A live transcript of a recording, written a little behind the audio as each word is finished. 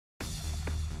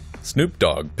Snoop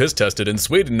Dogg piss-tested in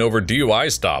Sweden over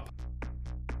DUI stop.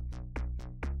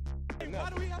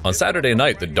 On Saturday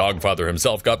night, the Doggfather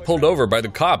himself got pulled over by the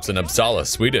cops in Uppsala,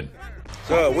 Sweden.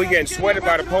 We getting sweated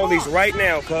by the police right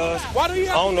now, cuz. I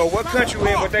don't know what country we're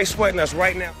in, but they sweating us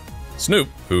right now. Snoop,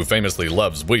 who famously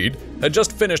loves weed, had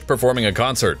just finished performing a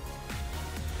concert.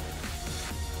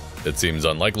 It seems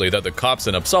unlikely that the cops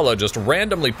in Uppsala just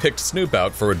randomly picked Snoop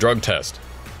out for a drug test.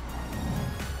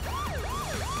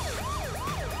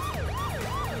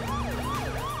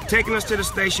 Taking us to the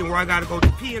station where I gotta go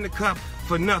pee in the cup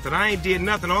for nothing. I ain't did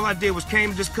nothing. All I did was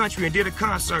came to this country and did a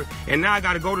concert, and now I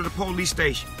gotta go to the police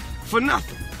station for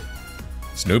nothing.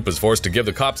 Snoop is forced to give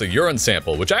the cops a urine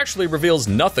sample, which actually reveals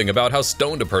nothing about how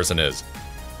stoned a person is.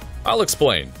 I'll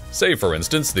explain. Say, for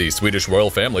instance, the Swedish Royal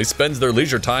Family spends their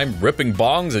leisure time ripping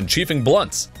bongs and chiefing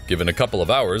blunts. Given a couple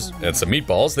of hours and some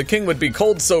meatballs, the king would be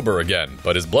cold sober again,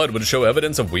 but his blood would show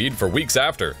evidence of weed for weeks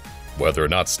after. Whether or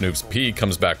not Snoop's pee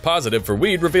comes back positive for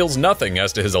weed reveals nothing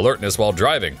as to his alertness while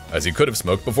driving, as he could have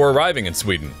smoked before arriving in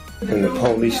Sweden. In the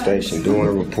police station doing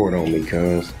a report on me,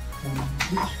 cuz.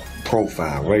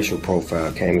 Racial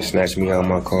profile, came and snatched me out of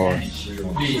my car,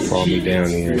 brought me down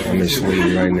here. I'm in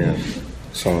Sweden right now.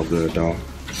 It's all good, dog.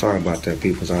 Sorry about that,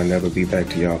 peoples. I'll never be back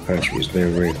to y'all country. It's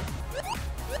been real.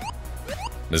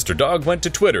 Mr. Dogg went to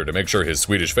Twitter to make sure his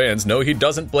Swedish fans know he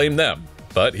doesn't blame them,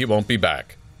 but he won't be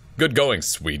back. Good going,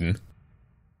 Sweden.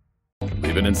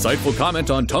 Leave an insightful comment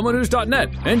on TomoNews.net,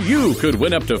 and you could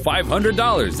win up to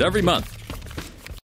 $500 every month.